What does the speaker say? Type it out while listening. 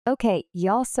Okay,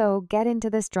 y'all, so get into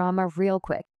this drama real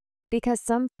quick, because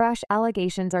some fresh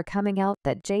allegations are coming out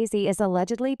that Jay-Z is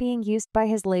allegedly being used by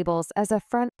his labels as a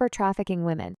front for trafficking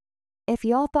women. If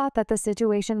y'all thought that the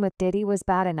situation with Diddy was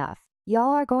bad enough,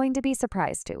 y'all are going to be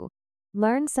surprised too.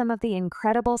 Learn some of the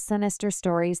incredible sinister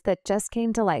stories that just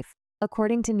came to life,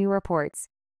 according to new reports.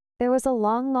 There was a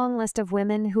long list of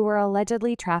women who were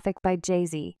allegedly trafficked by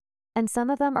Jay-Z, and some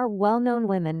of them are well-known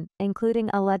women, including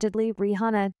allegedly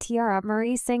Rihanna, Tiara,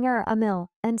 Marie Singer, Amil,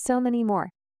 and so many more.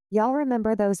 Y'all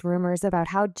remember those rumors about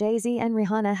how Jay-Z and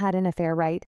Rihanna had an affair,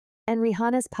 right? And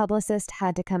Rihanna's publicist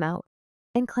had to come out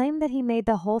and claim that he made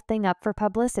the whole thing up for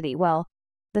publicity. Well,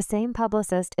 the same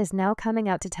publicist is now coming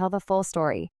out to tell the full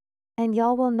story. And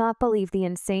y'all will not believe the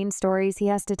insane stories he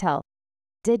has to tell.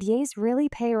 Did Ye's really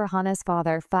pay Rihanna's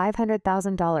father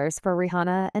 $500,000 for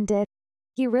Rihanna, and did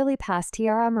he really pass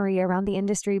Tiara Marie around the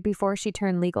industry before she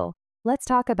turned legal? Let's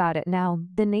talk about it now.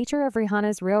 The nature of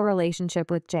Rihanna's real relationship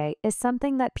with Jay is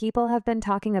something that people have been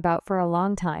talking about for a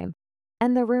long time,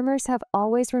 and the rumors have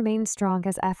always remained strong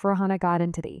as Rihanna got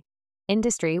into the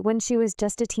industry when she was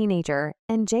just a teenager,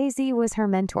 and Jay-Z was her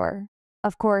mentor.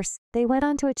 Of course, they went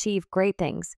on to achieve great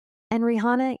things, and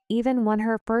Rihanna even won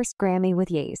her first Grammy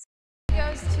with Ye's.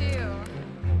 Goes to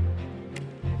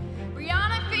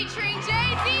Rihanna featuring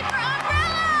Jay-Z for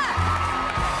Umbrella.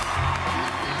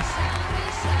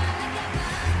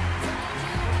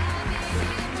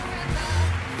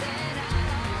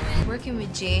 Working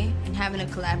with Jay and having a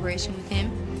collaboration with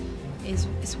him is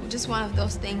just one of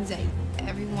those things that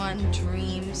everyone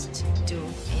dreams to do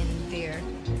in their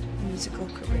musical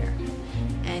career.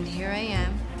 And here I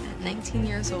am at 19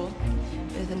 years old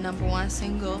with the #1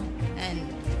 single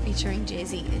and featuring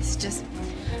Jay-Z. It's just,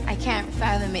 I can't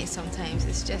fathom it sometimes.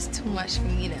 It's just too much for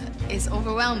me it's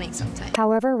overwhelming sometimes.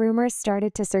 However, rumors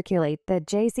started to circulate that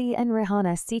Jay-Z and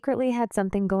Rihanna secretly had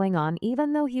something going on,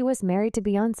 even though he was married to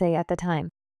Beyonce at the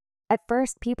time. At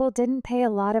first, people didn't pay a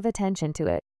lot of attention to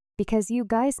it, because you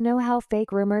guys know how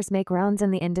fake rumors make rounds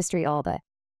in the industry all the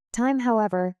time.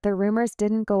 However, the rumors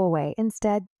didn't go away.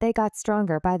 Instead, they got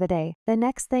stronger by the day. The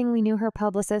next thing we knew, her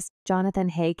publicist, Jonathan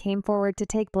Hay, came forward to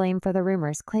take blame for the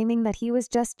rumors, claiming that he was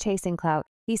just chasing clout.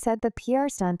 He said the PR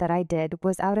stunt that I did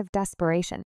was out of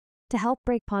desperation. To help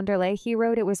break Ponderlay, he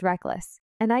wrote it was reckless,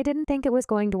 and I didn't think it was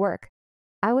going to work.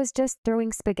 I was just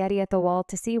throwing spaghetti at the wall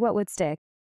to see what would stick.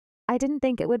 I didn't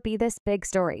think it would be this big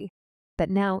story. But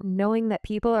now, knowing that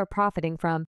people are profiting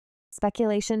from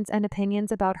speculations and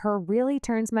opinions about her really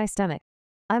turns my stomach.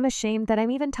 I'm ashamed that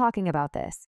I'm even talking about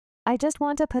this. I just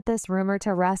want to put this rumor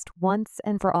to rest once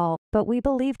and for all, but we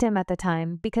believed him at the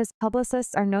time because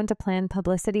publicists are known to plan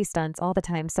publicity stunts all the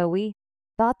time, so we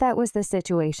thought that was the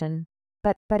situation.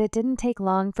 But it didn't take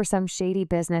long for some shady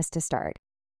business to start.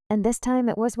 And this time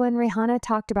it was when Rihanna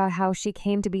talked about how she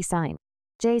came to be signed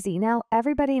Jay-Z. Now,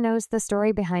 everybody knows the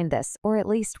story behind this, or at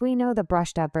least we know the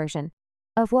brushed-up version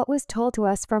of what was told to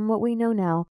us. From what we know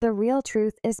now, the real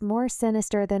truth is more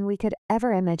sinister than we could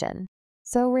ever imagine.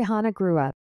 So Rihanna grew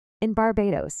up in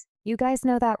Barbados. You guys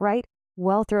know that, right?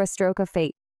 Well, through a stroke of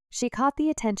fate, she caught the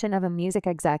attention of a music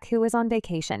exec who was on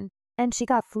vacation, and she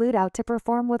got flued out to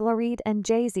perform with Lil Reed and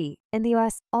Jay-Z in the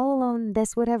US. All alone,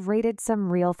 this would have rated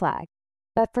some real flag.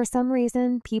 But for some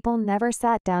reason, people never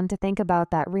sat down to think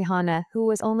about that Rihanna, who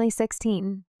was only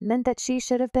 16, meant that she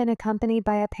should have been accompanied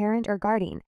by a parent or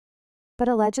guardian. But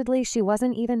allegedly, she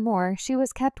wasn't. Even more, she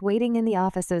was kept waiting in the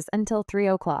offices until 3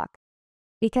 o'clock.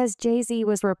 Because Jay-Z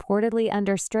was reportedly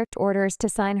under strict orders to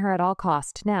sign her at all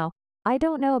cost. Now, I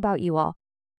don't know about you all,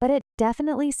 but it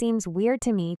definitely seems weird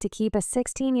to me to keep a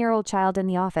 16-year-old child in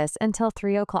the office until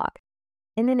 3 o'clock.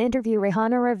 In an interview,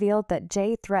 Rihanna revealed that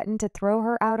Jay threatened to throw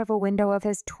her out of a window of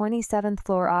his 27th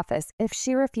floor office if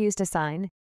she refused to sign.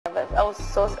 I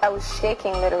was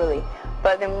shaking literally.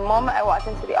 But the moment I walked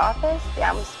into the office, the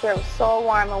atmosphere was so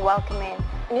warm and welcoming.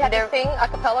 And you had to sing a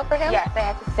cappella for him? Yes, I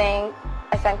had to sing.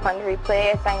 I sang Fun to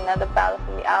Replay. I sang another ballad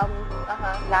from the album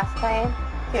last time.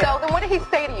 Yeah. So then what did he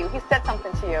say to you? He said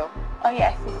something to you. Oh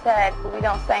yes, he said, we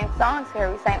don't sing songs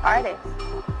here, we sing artists.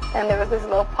 And there was this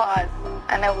little pause,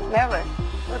 and I was nervous.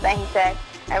 But then he said,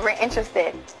 I'm very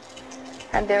interested.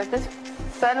 And there was this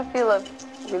sudden feel of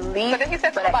relief. But then he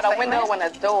said something about a window and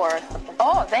a door.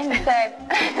 Oh, then he said,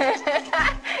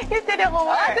 he did it one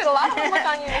more. I did a lot of homework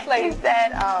on you, Miss Lady. He said,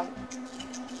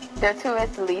 there are two ways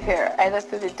to leave here, either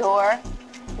through the door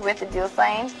with the deal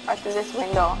sign or through this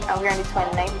window, and we're on the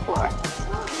 29th floor.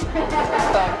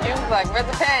 So you was like, where's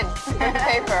the pen? Where's the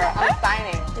paper? I'm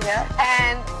signing. Yeah.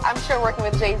 And I'm sure working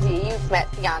with Jay-Z, you've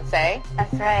met Beyonce.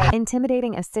 That's right.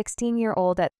 Intimidating a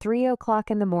 16-year-old at 3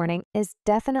 o'clock in the morning is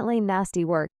definitely nasty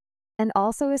work, and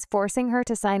also is forcing her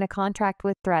to sign a contract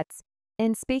with threats,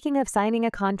 And speaking of signing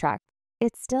a contract,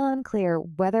 it's still unclear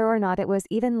whether or not it was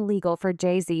even legal for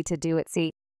Jay-Z to do it. See,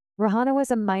 Rihanna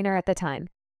was a minor at the time,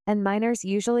 and minors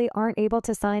usually aren't able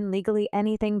to sign legally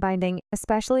anything binding,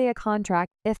 especially a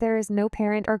contract, if there is no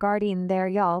parent or guardian there,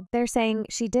 y'all. They're saying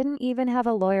she didn't even have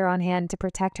a lawyer on hand to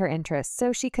protect her interests,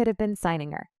 so she could have been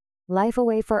signing her life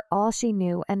away for all she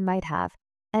knew and might have.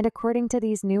 And according to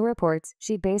these new reports,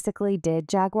 she basically did.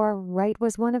 Jaguar Wright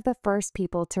was one of the first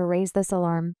people to raise this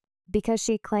alarm because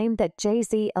she claimed that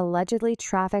Jay-Z allegedly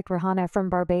trafficked Rihanna from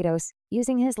Barbados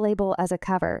using his label as a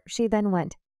cover. She then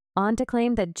went on to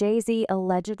claim that Jay-Z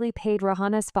allegedly paid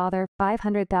Rihanna's father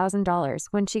 $500,000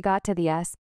 when she got to the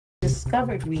S.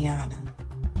 Discovered Rihanna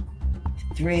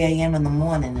at 3 a.m. in the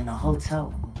morning in a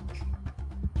hotel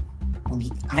on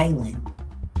the island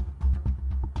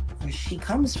where she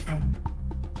comes from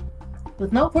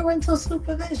with no parental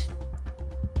supervision.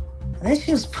 And then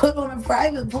she was put on a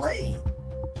private plane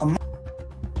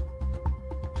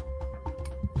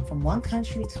from one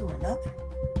country to another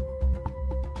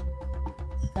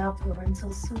without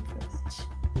parental supervision.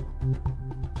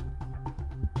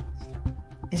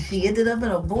 And she ended up in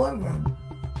a boardroom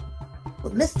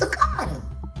with Mr. Carter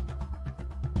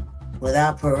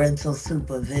without parental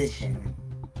supervision.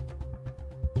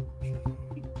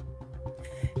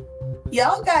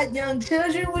 Y'all got young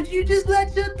children. Would you just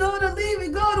let your daughter leave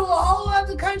and go to a whole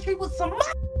other country with some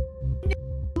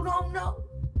you don't know?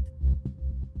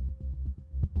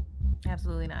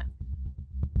 Absolutely not.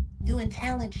 Doing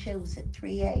talent shows at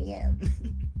 3 a.m.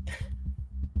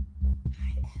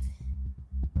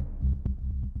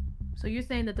 So you're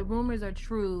saying that the rumors are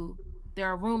true. There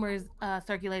are rumors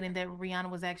circulating that Rihanna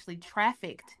was actually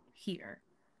trafficked here.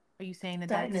 Are you saying that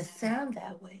Starting to that's... sound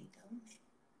that way, don't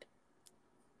it?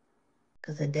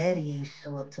 Because her daddy ain't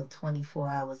show up till 24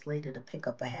 hours later to pick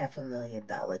up a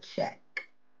 $500,000 check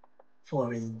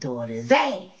for his daughter's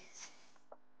ass.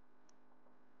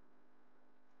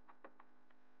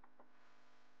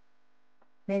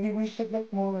 Maybe we should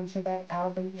look more into that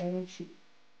album energy.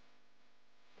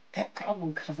 That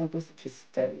album cover was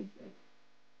disturbing.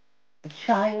 A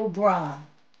child bride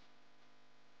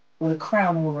with a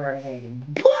crown over her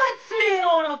head. Blood smeared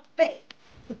on her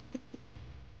face.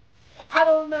 I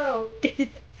don't know.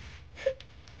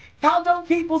 How don't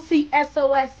people see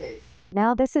SOSs?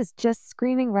 Now this is just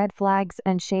screaming red flags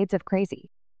and shades of crazy.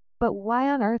 But why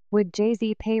on earth would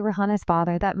Jay-Z pay Rihanna's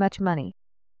father that much money?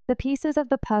 The pieces of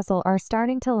the puzzle are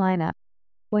starting to line up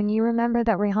when you remember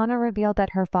that Rihanna revealed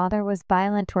that her father was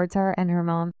violent towards her and her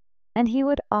mom, and he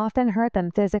would often hurt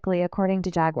them physically, according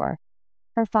to Jaguar.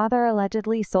 Her father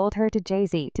allegedly sold her to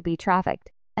Jay-Z to be trafficked,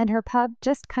 and her pub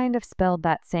just kind of spilled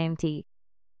that same tea.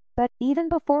 But even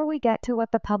before we get to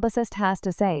what the Publicist has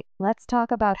to say, let's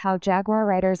talk about how Jaguar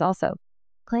writers also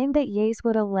claim that Ye's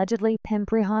would allegedly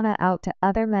pimp Rihanna out to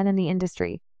other men in the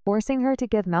industry, forcing her to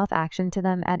give mouth action to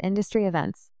them at industry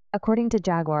events. According to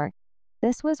Jaguar,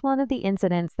 this was one of the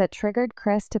incidents that triggered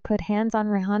Chris to put hands on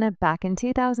Rihanna back in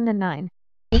 2009.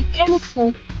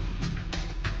 Innocent.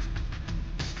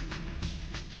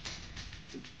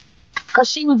 Because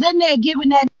she was in there giving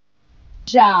that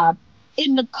job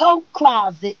in the coat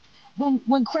closet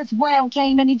when Chris Brown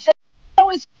came and he said, "Oh,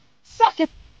 it's sucking."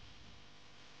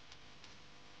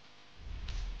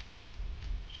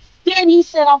 Then he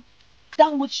said, "I'm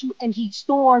done with you," and he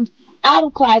stormed out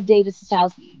of Clive Davis's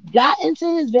house, got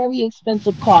into his very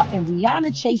expensive car, and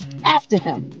Rihanna chased after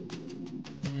him.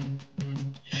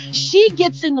 She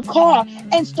gets in the car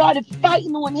and started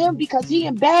fighting on him because he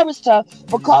embarrassed her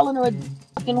for calling her a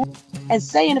fucking and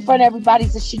saying in front of everybody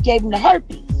that she gave him the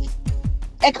herpes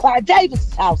at Clive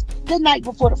Davis's house the night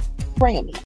before the Grammy.